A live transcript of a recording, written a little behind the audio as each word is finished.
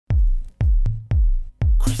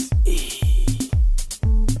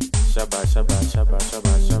Exclusive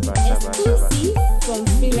from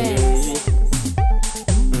Freelance.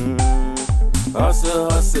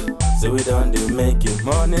 Hustle, so we done the making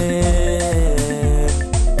money.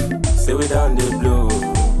 So we done the blow.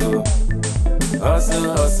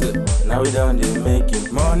 Hustle, now we done the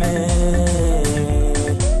making money.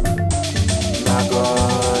 Now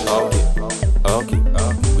God, okay,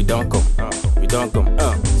 we don't come,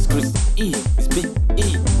 Screws E, it's big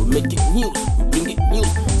E, we make it news, we bring it news.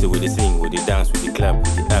 So we sing, we dance, we clap,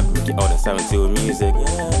 we act, we get all the sound to music.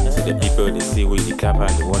 So the people they see we clap and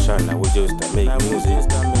they wash out, now we just make music.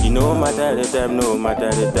 You know matter the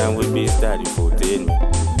time, we be starting for 10 me.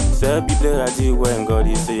 Some people are do when God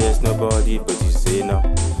is say yes, nobody, but you say no.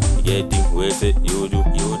 You get it, we say you do,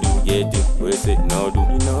 get it, we say no do.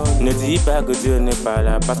 Ne dis pas que Dieu n'est pas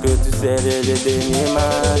là, parce que tu sais le dernier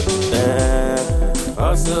mal.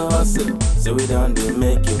 Hustle, so we done the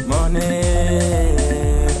making money.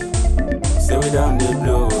 So we done the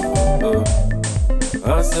blow.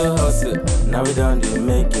 Hustle, now we done the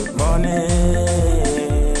making money.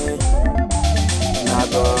 Now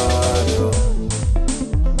God,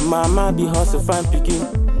 mama be hustle fine picking.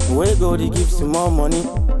 Where go they give some more money.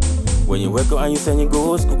 When you wake up and you send you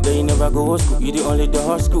go school, then you never go school. You the only the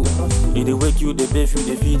hot school. You they wake you, they bathe you,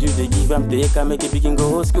 they feed you, they give and play, can make it begin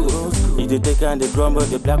go school. You they take and they grumble,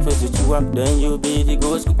 the black face that you want, then you be the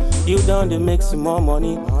go school. You done they make some more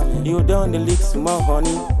money. You done they lick some more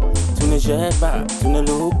honey. To the share back, to the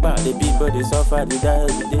look back, the people they suffer, they die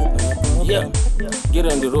every day. Yeah,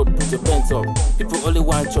 get on the road, put your pants up. People only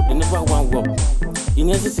want chop, they never want walk. It's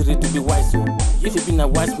necessary to be wise, so if you been a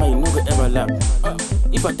wise man, you no go ever laugh.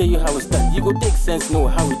 If I tell you how it start, you go take sense, know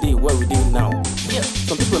how we did, where we did now. Yeah,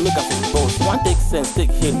 some people make up for boss, one take sense,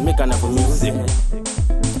 take hit, make an for music.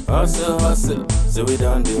 Hustle, so we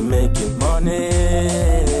done the making money.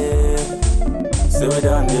 So we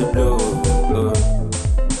done the blow.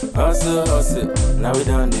 Hustle, now we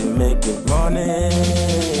done the making money.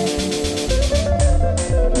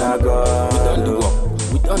 Now God, we done the work,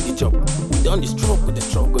 we done the job. We done the struggle,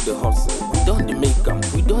 the hustle. We done the make up,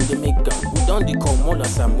 we done the come all the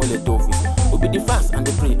time, all the office. We be the fast and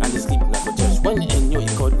the pray and the sleep now for church. When you enjoy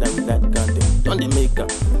it called like with that garden. Done the make up,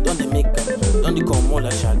 done the come all the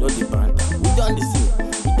shall, done the band. We done the sing,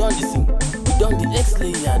 we done the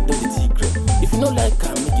X-layer, done the secret. If you don't like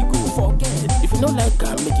her, make it go, forget it. If you don't like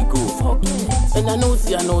her, make it go, forget it. And I know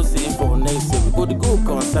say for next year, we go to go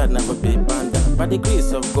concert, never pay banda. By the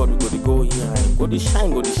grace of God, we go to go here, go to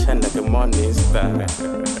shine like a morning star.